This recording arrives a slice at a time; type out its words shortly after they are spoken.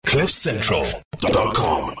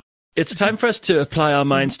CliffCentral.com. It's time for us to apply our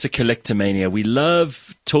minds to collectomania. We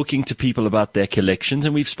love talking to people about their collections,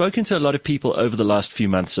 and we've spoken to a lot of people over the last few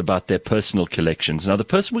months about their personal collections. Now, the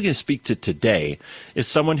person we're going to speak to today is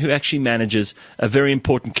someone who actually manages a very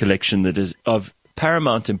important collection that is of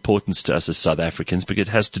paramount importance to us as South Africans, because it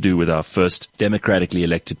has to do with our first democratically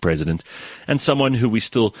elected president and someone who we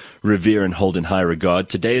still revere and hold in high regard.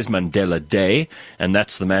 Today is Mandela Day, and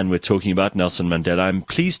that's the man we're talking about, Nelson Mandela. I'm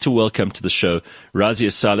pleased to welcome to the show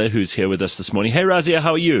Razia Saleh, who's here with us this morning. Hey, Razia,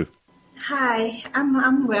 how are you? Hi,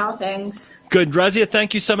 I'm well, thanks. Good. Razia,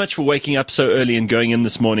 thank you so much for waking up so early and going in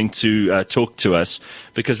this morning to talk to us,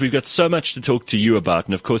 because we've got so much to talk to you about.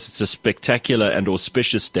 And, of course, it's a spectacular and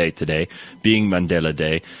auspicious day today, being Mandela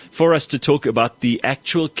Day, for us to talk about the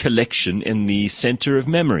actual collection in the Center of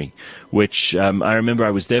Memory, which I remember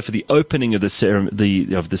I was there for the opening of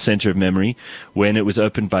the Center of Memory when it was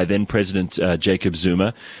opened by then-President Jacob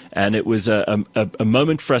Zuma. And it was a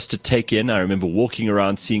moment for us to take in. I remember walking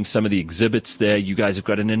around, seeing some of the exhibits there. You guys have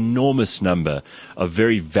got an enormous number of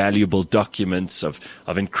very valuable documents, of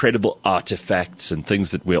incredible artifacts and things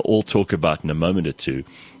that we'll all talk about in a moment or two.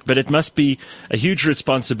 But it must be a huge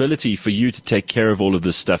responsibility for you to take care of all of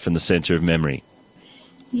this stuff in the Center of Memory.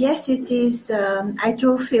 Yes, it is. I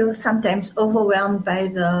do feel sometimes overwhelmed by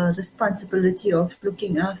the responsibility of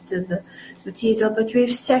looking after the material, but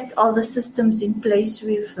we've set all the systems in place.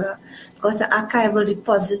 We've got an archival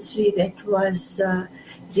repository that was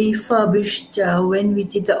refurbished when we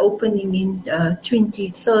did the opening in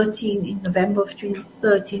 2013, in November of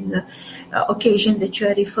 2013, the occasion that you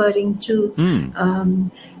are referring to.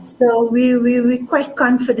 So we're quite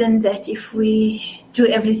confident that if we do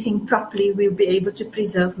everything properly, we'll be able to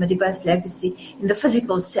preserve Madiba's legacy in the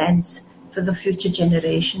physical sense for the future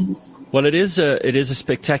generations. Well, it is a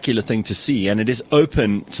spectacular thing to see, and it is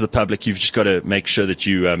open to the public. You've just got to make sure that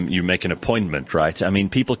you make an appointment, right? I mean,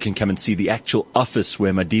 people can come and see the actual office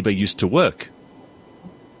where Madiba used to work.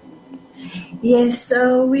 Yes,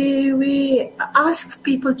 so we ask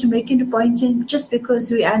people to make an appointment just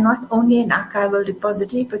because we are not only an archival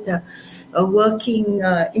repository, but a working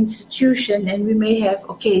institution, and we may have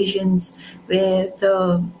occasions where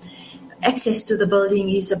the access to the building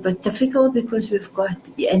is a bit difficult because we've got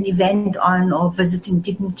an event on or visiting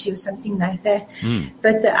dignity or something like that.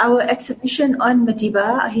 But our exhibition on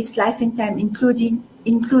Madiba, his life and time,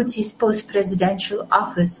 includes his post-presidential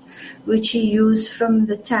office, which he used from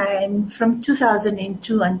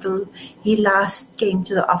 2002 until he last came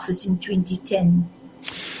to the office in 2010.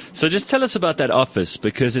 So just tell us about that office,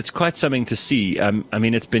 because it's quite something to see. I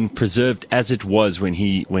mean, it's been preserved as it was when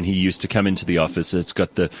he used to come into the office. It's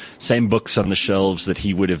got the same books on the shelves that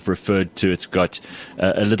he would have referred to. It's got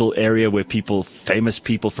a little area where famous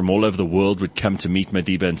people from all over the world would come to meet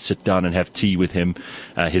Madiba and sit down and have tea with him.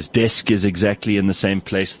 His desk is exactly in the same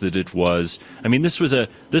place that it was. I mean, this was a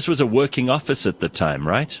working office at the time,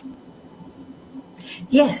 right?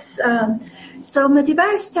 Yes. So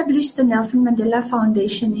Madiba established the Nelson Mandela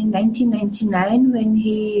Foundation in 1999 when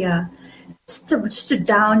he stood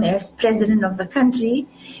down as president of the country.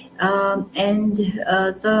 And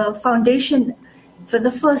the foundation for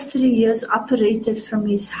the first 3 years operated from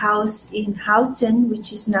his house in Houghton,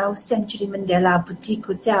 which is now Century Mandela Boutique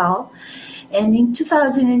Hotel. And in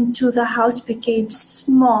 2002, the house became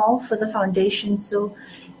small for the foundation, so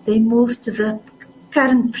they moved to the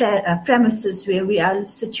current premises where we are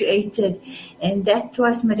situated, and that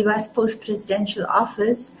was Madiba's post-presidential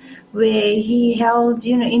office, where he held,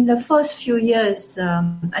 in the first few years,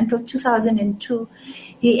 until 2002,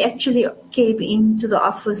 he actually came into the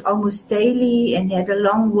office almost daily and had a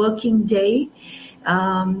long working day,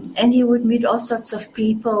 and he would meet all sorts of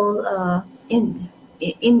people in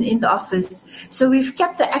the office. So we've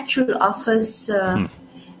kept the actual office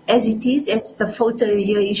as it is, as the photo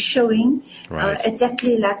here is showing, right.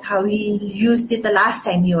 Exactly like how he used it the last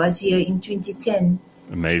time he was here in 2010.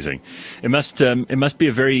 Amazing. It must be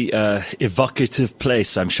a very evocative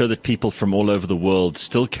place. I'm sure that people from all over the world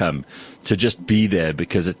still come to just be there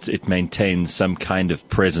because it maintains some kind of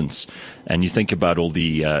presence. And you think about all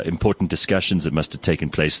the important discussions that must have taken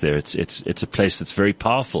place there. It's a place that's very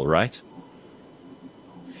powerful, right?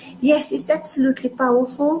 Yes, it's absolutely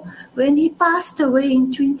powerful. When he passed away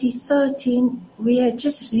in 2013, we had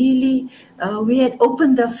just we had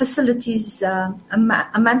opened the facilities a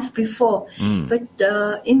month before. But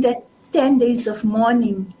in that 10 days of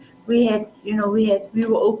mourning, we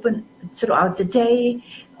were open throughout the day.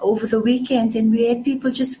 over the weekends, and we had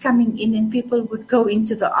people just coming in, and people would go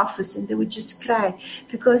into the office and they would just cry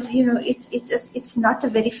because, it's not a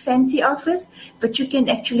very fancy office, but you can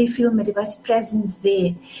actually feel Madiba's presence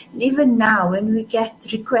there. And even now, when we get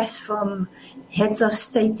requests from heads of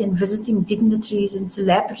state and visiting dignitaries and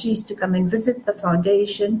celebrities to come and visit the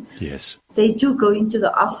foundation, yes, they do go into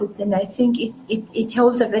the office, and I think it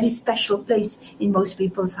holds a very special place in most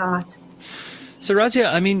people's heart. So,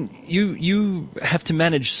 Razia, I mean, you have to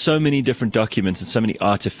manage so many different documents and so many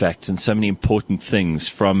artifacts and so many important things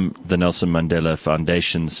from the Nelson Mandela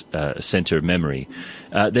Foundation's Center of Memory.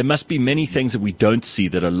 There must be many things that we don't see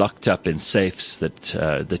that are locked up in safes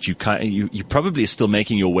that you probably are still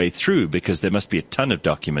making your way through, because there must be a ton of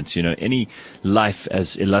documents. Any life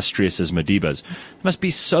as illustrious as Madiba's, there must be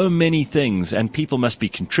so many things, and people must be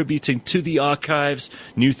contributing to the archives.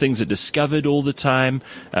 New things are discovered all the time.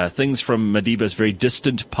 Things from Madiba's very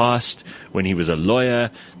distant past, when he was a lawyer,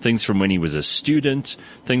 things from when he was a student,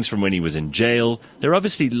 things from when he was in jail. There are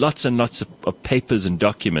obviously lots and lots of papers and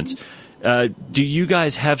documents. Do you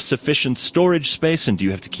guys have sufficient storage space, and do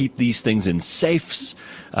you have to keep these things in safes?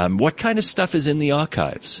 What kind of stuff is in the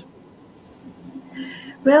archives?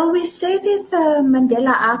 Well, we say that the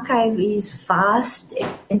Mandela Archive is vast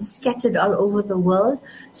and scattered all over the world,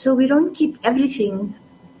 so we don't keep everything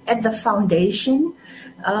at the foundation.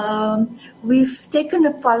 We've taken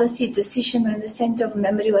a policy decision when the Center of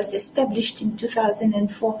Memory was established in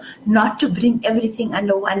 2004 not to bring everything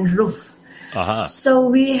under one roof. Uh-huh. So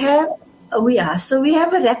we have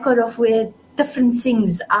a record of where different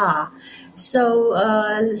things are. So,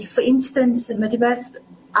 for instance, Madiba's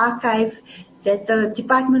archive that the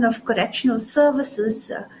Department of Correctional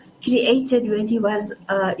Services created when he was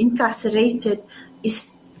incarcerated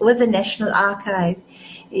is with the National Archive.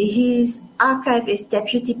 His archive as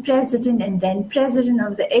deputy president and then president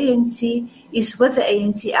of the ANC is with the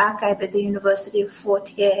ANC archive at the University of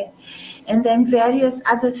Fort Hare. And then various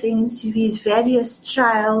other things, his various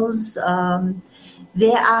trials,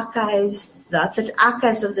 their archives, the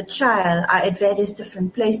archives of the trial are at various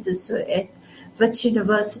different places. So at Wits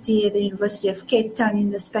University, at the University of Cape Town in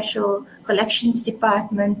the Special Collections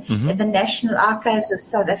Department, at the National Archives of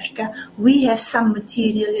South Africa, we have some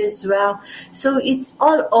material as well. So it's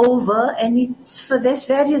all over, and there's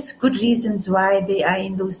various good reasons why they are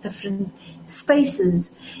in those different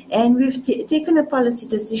spaces. And we've taken a policy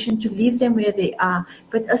decision to leave them where they are.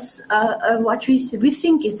 But what we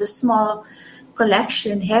think is a small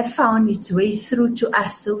collection have found its way through to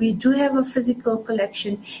us. So we do have a physical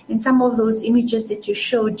collection, and some of those images that you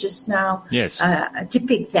showed just now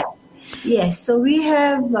depict that. Yes, so we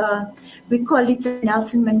have, we call it the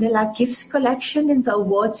Nelson Mandela Gifts Collection and the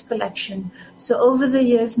Awards Collection. So over the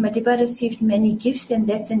years, Madiba received many gifts, and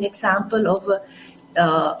that's an example of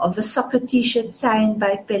a soccer T-shirt signed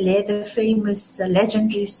by Pelé, the famous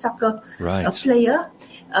legendary soccer player.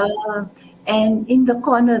 And in the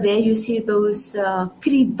corner there, you see those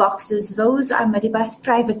creep boxes. Those are Madiba's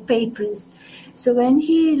private papers. So when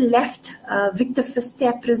he left Victor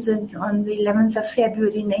Verster prison on the 11th of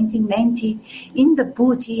February 1990, in the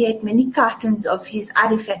boot he had many cartons of his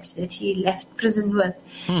artifacts that he left prison with.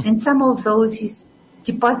 And some of those he's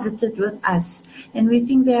deposited with us. And we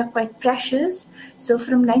think they are quite precious. So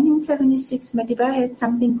from 1976, Madiba had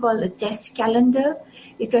something called a desk calendar.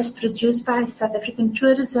 It was produced by South African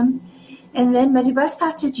Tourism. And then Madiba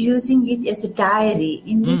started using it as a diary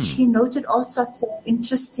in which he noted all sorts of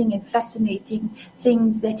interesting and fascinating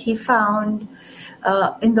things that he found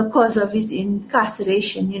in the course of his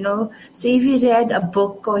incarceration, So if he read a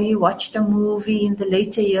book or he watched a movie in the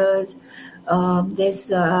later years,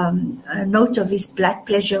 there's a note of his blood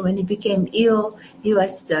pressure when he became ill. He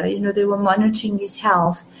was, they were monitoring his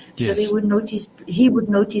health. So he would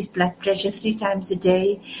notice blood pressure 3 times a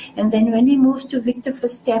day. And then when he moved to Victor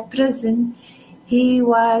Verster prison, he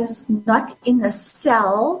was not in a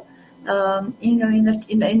cell,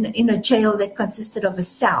 in a jail that consisted of a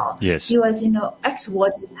cell. Yes. He was in an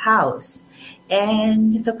ex-warden's house.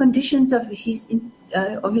 And the conditions of his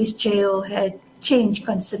jail had changed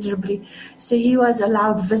considerably. So he was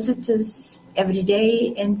allowed visitors every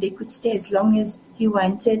day, and they could stay as long as he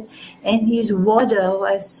wanted. And his warder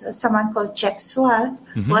was someone called Jack Swart,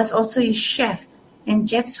 who was also his chef. And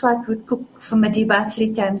Jack Swart would cook for Madiba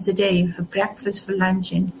 3 times a day, for breakfast, for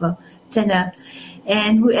lunch, and for dinner.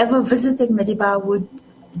 And whoever visited Madiba would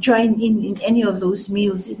join in any of those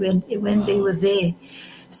meals when they were there.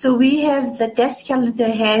 So we have the desk calendar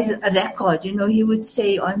has a record, he would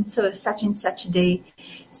say on such and such a day,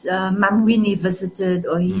 Mam Winnie visited,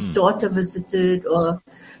 or his daughter visited, or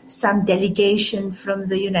some delegation from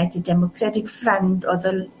the United Democratic Front or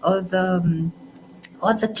the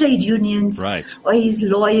or the trade unions, Right. or his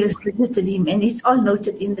lawyers visited him, and it's all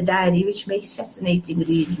noted in the diary, which makes fascinating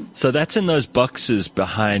reading. So that's in those boxes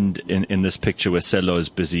behind in this picture where Sello is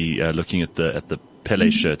busy looking at the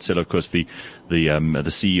Pele shirt. Sello, of course, the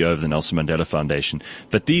CEO of the Nelson Mandela Foundation.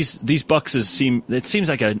 But these boxes seems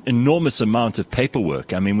like an enormous amount of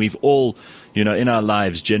paperwork. I mean, we've all, in our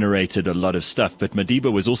lives generated a lot of stuff, but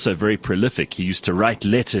Madiba was also very prolific. He used to write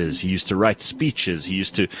letters. He used to write speeches. He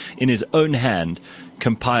used to, in his own hand,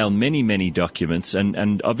 compile many, many documents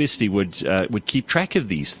and obviously would keep track of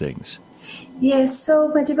these things. Yes,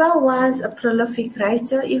 so Madiba was a prolific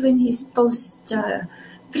writer. Even his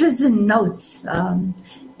prison notes.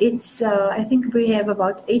 I think we have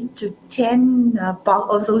about 8 to 10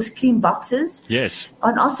 of those cream boxes. Yes.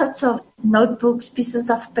 On all sorts of notebooks, pieces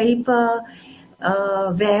of paper,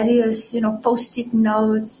 various, post-it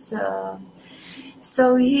notes.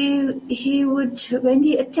 So he would, when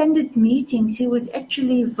he attended meetings, he would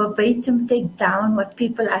actually verbatim take down what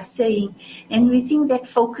people are saying. And we think that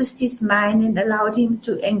focused his mind and allowed him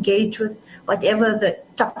to engage with whatever the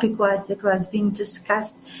topic was that was being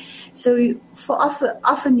discussed. So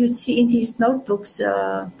often you'd see in his notebooks,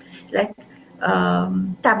 like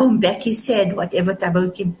Thabo Mbeki said, whatever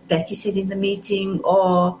Thabo Mbeki said in the meeting,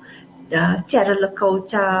 or Tara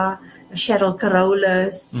Lakota, Cheryl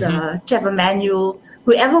Carolus, Trevor Manuel,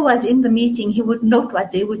 whoever was in the meeting, he would note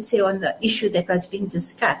what they would say on the issue that was being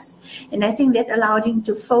discussed. And I think that allowed him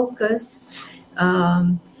to focus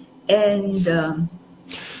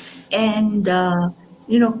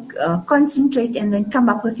concentrate and then come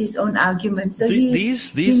up with his own arguments. So he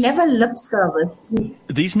never lip serviced.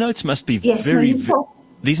 These notes must be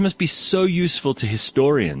these must be so useful to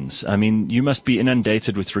historians. I mean, you must be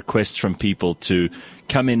inundated with requests from people to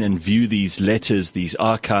come in and view these letters, these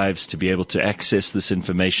archives, to be able to access this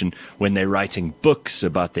information when they're writing books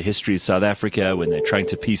about the history of South Africa, when they're trying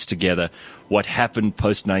to piece together what happened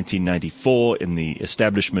post-1994 in the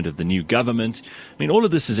establishment of the new government. I mean, all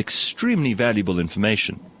of this is extremely valuable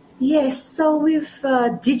information. Yes, so we've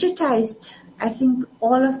digitized, I think,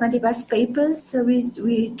 all of Madiba's papers. So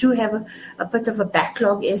we do have a bit of a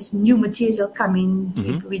backlog as new material come in.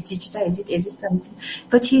 We digitize it as it comes in.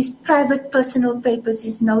 But his private personal papers,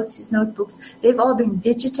 his notes, his notebooks, they've all been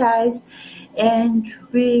digitized. And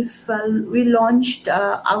we launched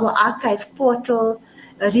our archive portal,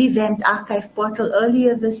 a revamped archive portal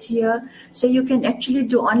earlier this year. So you can actually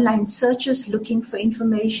do online searches looking for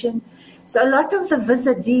information. So a lot of the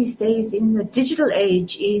visit these days in the digital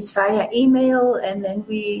age is via email, and then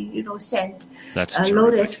we, send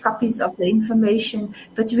low-res copies of the information.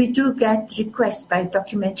 But we do get requests by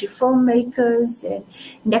documentary filmmakers. And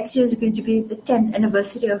next year is going to be the 10th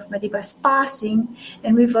anniversary of Madiba's passing,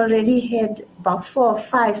 and we've already had about 4 or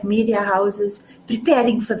 5 media houses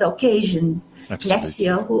preparing for the occasions next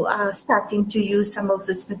year who are starting to use some of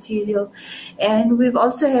this material. And we've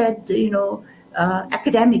also had,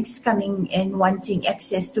 academics coming and wanting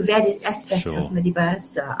access to various aspects of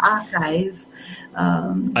Madiba's archive.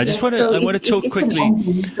 I want to talk quickly.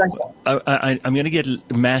 I'm going to get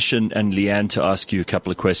Mash and Leanne to ask you a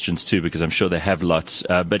couple of questions too, because I'm sure they have lots.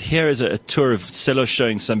 But here is a tour of Sello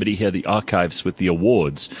showing somebody here the archives with the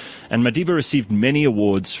awards. And Madiba received many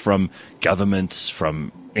awards from governments,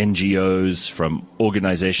 from NGOs, from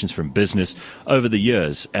organizations, from business over the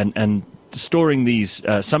years. And storing these,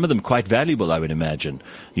 some of them quite valuable, I would imagine,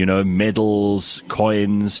 medals,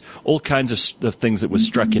 coins, all kinds of things that were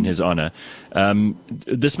struck in his honor.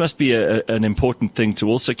 This must be an important thing to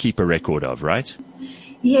also keep a record of, right?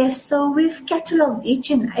 Yes, so we've catalogued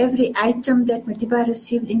each and every item that Madiba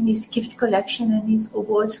received in his gift collection and his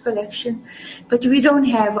awards collection. But we don't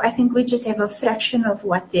have, I think we just have a fraction of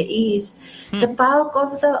what there is. The bulk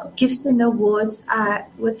of the gifts and awards are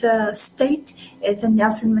with the state at the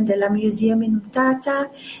Nelson Mandela Museum in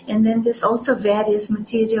Umtata. And then there's also various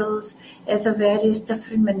materials at the various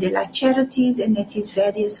different Mandela charities and at his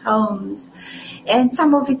various homes. And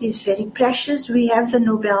some of it is very precious. We have the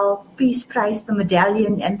Nobel Peace Prize, the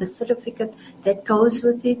medallion, and the certificate that goes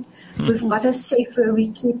with it. We've got a safe where we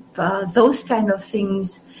keep those kind of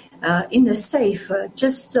things in a safe,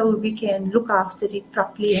 just so we can look after it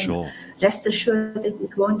properly and rest assured that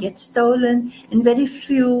it won't get stolen. And very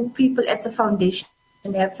few people at the foundation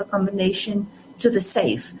have the combination to the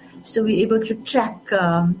safe. So we're able to track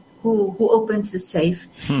who opens the safe.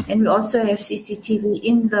 And we also have CCTV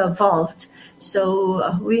in the vault.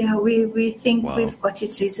 So we think we've got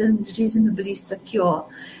it reasonably secure.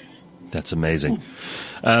 That's amazing.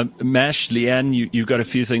 Mash, Leanne, you've got a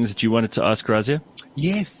few things that you wanted to ask Razia?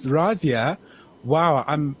 Yes, Razia, Wow,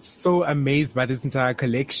 I'm so amazed by this entire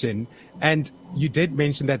collection. And you did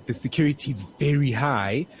mention that the security is very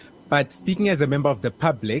high. But speaking as a member of the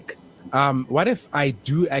public, what if I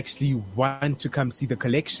do actually want to come see the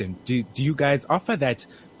collection? Do you guys offer that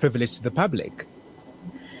privilege to the public?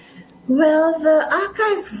 Well, the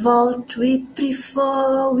archive vault, we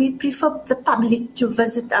prefer the public to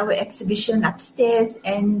visit our exhibition upstairs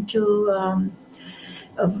and to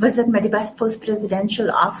visit Madiba's post-presidential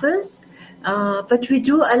office. But we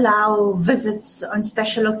do allow visits on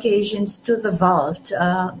special occasions to the vault.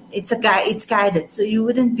 It's guided, so you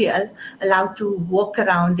wouldn't be allowed to walk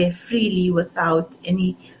around there freely without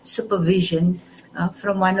any supervision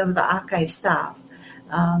from one of the archive staff.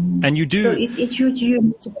 And you do. So you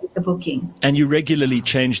need to make a booking. And you regularly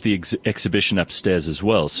change the exhibition upstairs as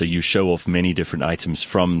well. So you show off many different items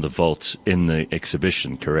from the vault in the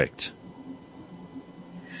exhibition, correct?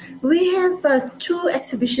 We have two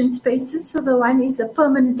exhibition spaces. So the one is a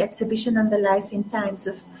permanent exhibition on the life and times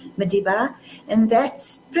of Madiba, and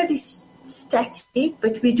that's pretty static,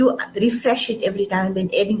 but we do refresh it every now and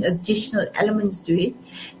then, adding additional elements to it.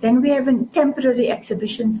 Then we have a temporary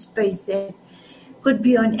exhibition space that could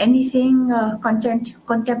be on anything,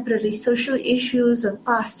 contemporary social issues, on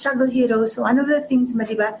past struggle heroes. So one of the things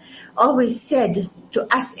Madiba always said to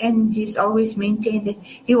us, and he's always maintained, that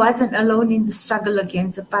he wasn't alone in the struggle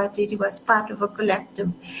against apartheid. He was part of a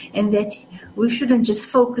collective, and that we shouldn't just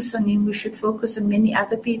focus on him, we should focus on many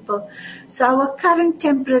other people. So our current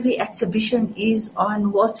temporary exhibition is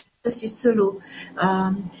on Walter Sisulu,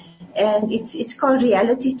 and it's called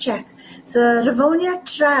Reality Check. The Rivonia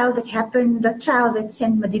trial that happened, the trial that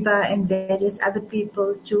sent Madiba and various other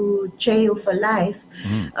people to jail for life,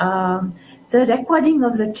 the recording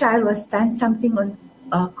of the trial was done something on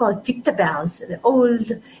called dictabells, the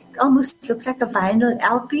old, almost looks like a vinyl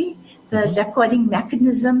LP, the recording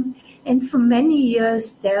mechanism. And for many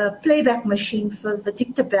years, the playback machine for the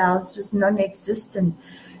dictabells was non-existent.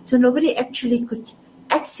 So nobody actually could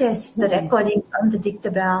access the recordings on the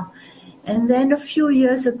dictabell. And then a few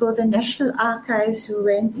years ago, the National Archives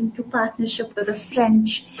went into partnership with the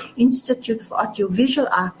French Institute for Audiovisual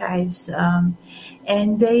Archives,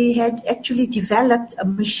 and they had actually developed a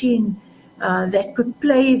machine that could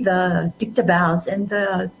play the dictabells,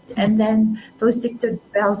 and then those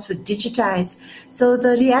dictabells were digitized. So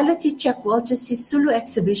the Reality Check Walter Sisulu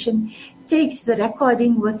exhibition takes the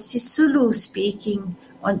recording with Sisulu speaking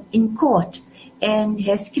in court, and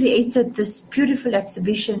has created this beautiful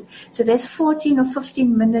exhibition. So there's 14 or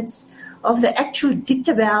 15 minutes of the actual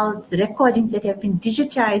dictabell, the recordings that have been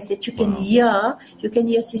digitized that you can hear. You can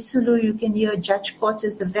hear Sisulu, you can hear Judge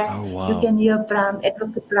Cortes de Vet, you can hear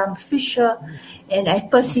Advocate Bram Fisher, and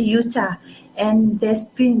Percy Utah. And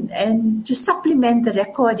to supplement the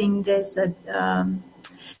recording, there's a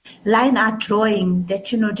line art drawing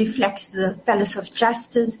that, reflects the Palace of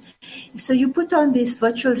Justice. So you put on these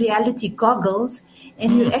virtual reality goggles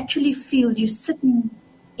and you actually feel you're sitting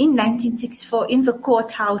in 1964 in the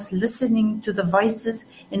courthouse, listening to the voices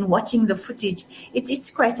and watching the footage. It's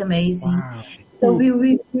quite amazing. Wow.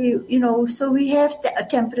 So we have a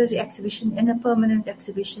temporary exhibition and a permanent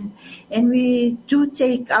exhibition, and we do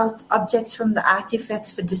take out objects from the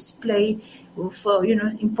artifacts for display, for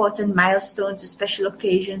important milestones or special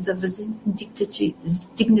occasions of visiting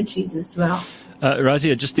dignitaries as well.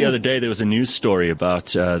 Razia, just the other day there was a news story about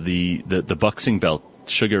the boxing belt,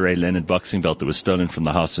 Sugar Ray Leonard boxing belt that was stolen from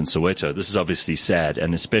the house in Soweto. This is obviously sad,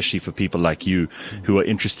 and especially for people like you who are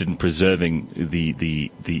interested in preserving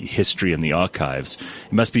the history and the archives.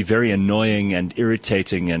 It must be very annoying and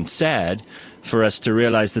irritating and sad for us to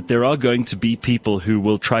realize that there are going to be people who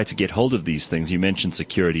will try to get hold of these things. You mentioned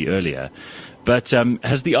security earlier. But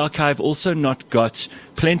has the archive also not got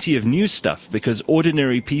plenty of new stuff? Because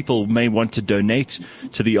ordinary people may want to donate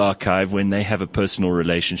to the archive when they have a personal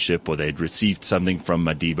relationship, or they'd received something from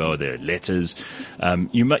Madiba, or their letters.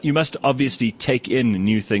 You must obviously take in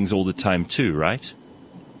new things all the time too, right?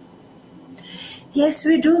 Yes,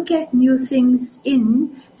 we do get new things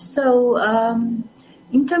in. So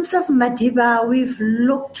in terms of Madiba, we've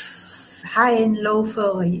looked high and low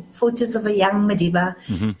for photos of a young Madiba.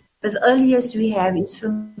 Mm-hmm. But the earliest we have is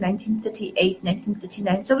from 1938,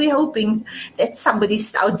 1939. So we're hoping that somebody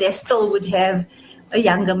out there still would have a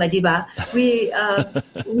younger Madiba.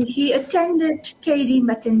 He attended KD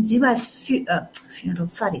Matanzima's funeral,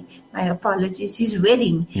 my apologies, his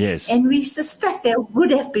wedding. Yes. And we suspect there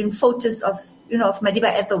would have been photos of Madiba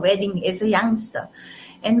at the wedding as a youngster.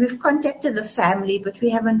 And we've contacted the family, but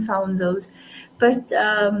we haven't found those. But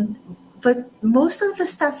but most of the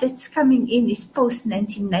stuff that's coming in is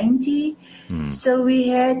post-1990. So we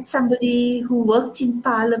had somebody who worked in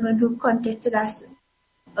Parliament who contacted us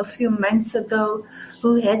a few months ago,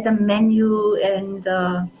 who had the menu and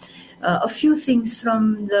a few things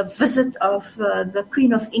from the visit of the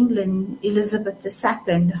Queen of England, Elizabeth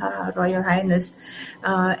II, Her Royal Highness,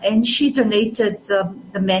 and she donated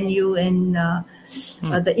the menu and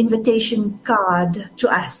the invitation card to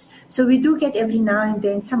us. So we do get every now and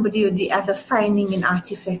then somebody or the other finding an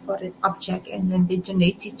artifact or an object, and then they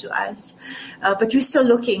donate it to us. But we're still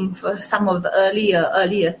looking for some of the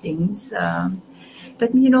earlier things.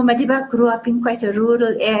 But, Madiba grew up in quite a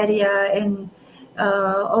rural area, and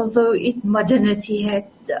although modernity had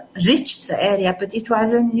reached the area, but it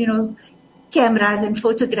wasn't, cameras and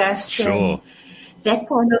photographs. Sure. And that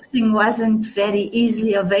kind of thing wasn't very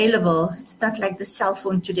easily available. It's not like the cell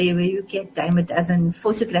phone today where you get dime a dozen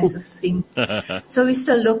photographs of things. So we're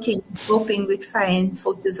still looking, hoping we'd find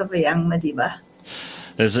photos of a young Madiba.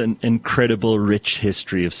 There's an incredible, rich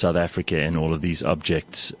history of South Africa in all of these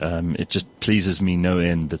objects. It just pleases me no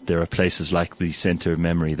end that there are places like the Centre of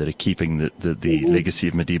Memory that are keeping the legacy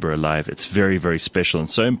of Madiba alive. It's very, very special and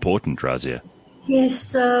so important, Razia.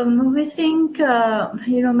 Yes, we think,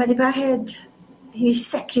 Madiba he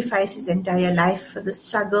sacrificed his entire life for the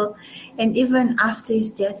struggle, and even after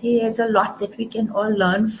his death, he has a lot that we can all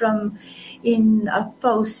learn from in a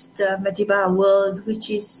post-Madiba world, which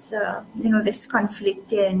is, this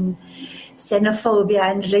conflict and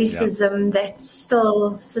xenophobia and racism that's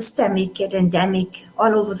still systemic and endemic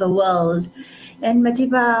all over the world. And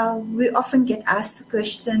Madiba, we often get asked the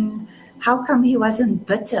question, how come he wasn't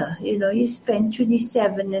bitter? He spent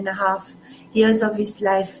 27 and a half years of his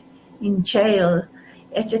life in jail.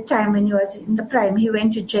 At a time when he was in the prime, he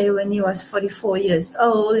went to jail when he was 44 years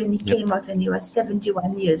old, and he came out when he was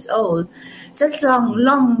 71 years old. So it's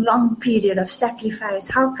long period of sacrifice.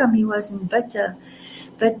 How come he wasn't bitter?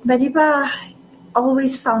 But Madiba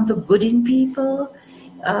always found the good in people.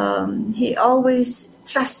 He always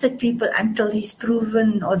trusted people until they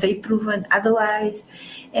proven otherwise.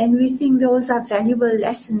 And we think those are valuable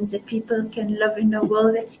lessons that people can live in a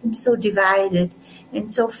world that seems so divided and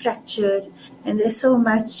so fractured. And there's so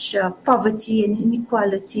much poverty and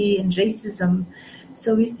inequality and racism.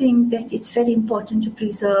 So we think that it's very important to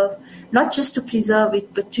preserve, not just to preserve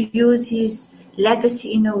it, but to use his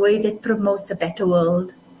legacy in a way that promotes a better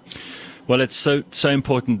world. Well, it's so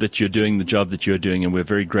important that you're doing the job that you're doing, and we're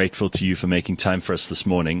very grateful to you for making time for us this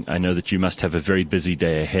morning. I know that you must have a very busy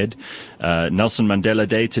day ahead. Nelson Mandela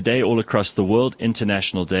Day today, all across the world,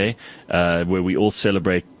 International Day, where we all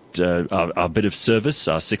celebrate our bit of service,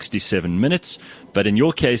 our 67 minutes. But in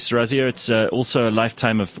your case, Razia, it's also a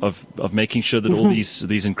lifetime of making sure that all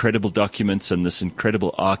these incredible documents and this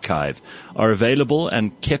incredible archive are available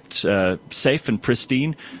and kept safe and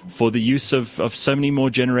pristine for the use of so many more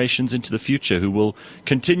generations into the future who will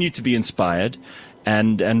continue to be inspired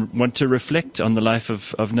and want to reflect on the life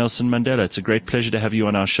of Nelson Mandela. It's a great pleasure to have you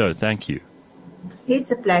on our show. Thank you. It's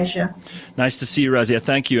a pleasure. Nice to see you, Razia.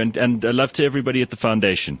 Thank you. And love to everybody at the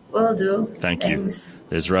foundation. Will do. Thanks. You.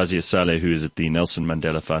 There's Razia Saleh, who is at the Nelson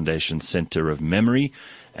Mandela Foundation Centre of Memory.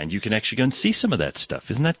 And you can actually go and see some of that stuff.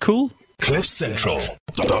 Isn't that cool?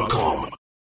 CliffCentral.com